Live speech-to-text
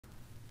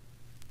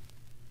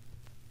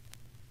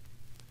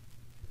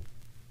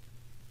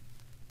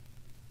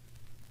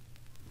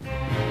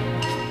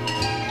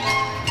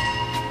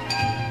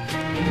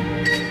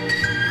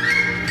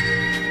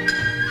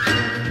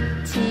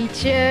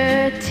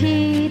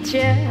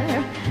teacher,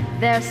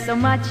 there's so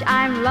much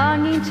I'm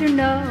longing to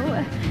know,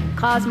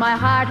 'cause my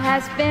heart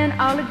has been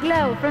all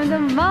aglow from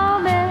the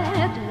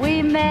moment we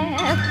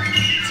met.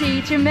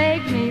 Teacher,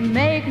 make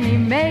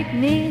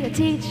me the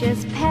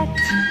teacher's pet.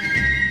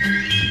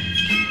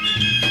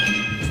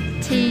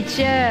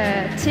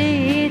 Teacher,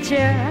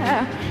 teacher,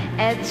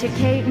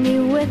 educate me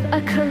with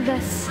a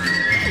caress.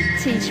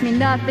 Teach me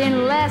nothing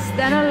less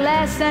than a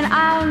lesson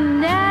I'll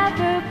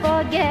never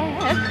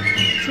forget.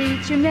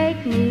 Teacher, make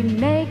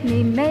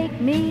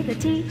me the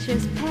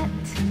teacher's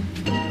pet.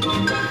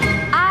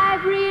 I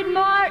read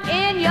more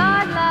in your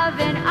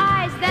loving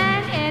eyes than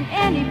in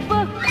any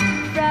book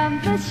from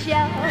the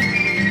shelf.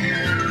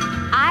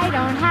 I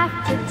don't have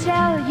to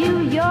tell you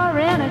you're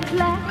in a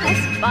class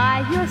by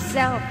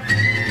yourself.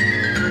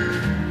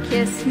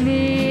 Kiss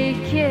me,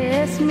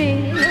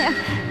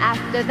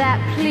 after that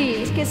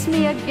please kiss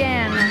me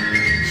again.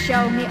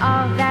 Show me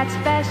all that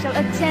special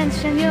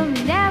attention you'll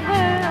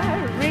never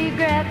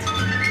regret.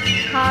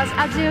 'Cause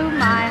I'll do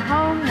my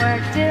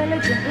homework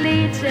diligently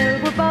till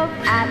we're both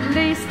at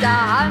least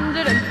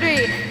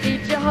 103.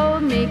 Teacher,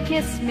 hold me,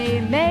 kiss me,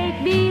 make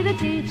me the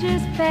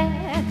teacher's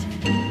pet.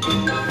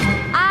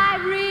 I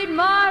read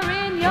more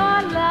in your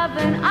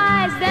loving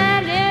eyes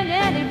than in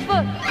any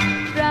book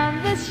from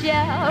the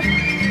shelf.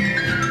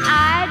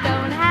 I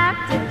don't have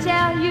to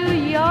tell you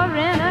you're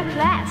in a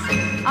class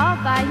all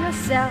by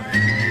yourself.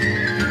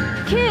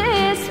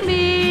 Kiss me,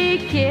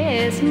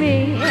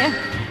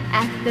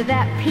 after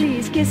that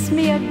please kiss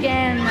me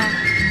again.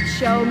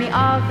 Show me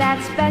all that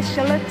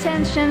special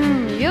attention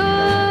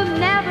you'll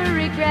never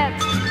regret.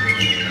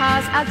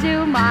 'Cause I'll do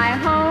my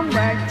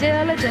homework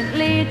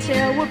diligently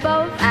till we're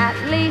both at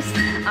least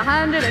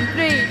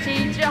 103.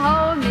 Teacher,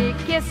 hold me,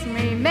 kiss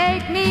me,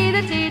 make me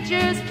the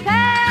teacher's pet.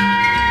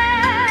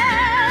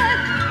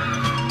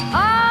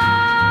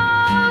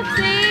 Oh,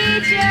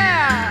 teacher,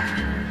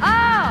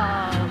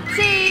 oh,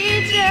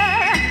 teacher,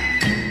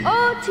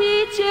 oh,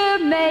 teacher,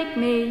 make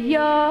me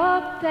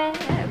your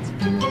pet.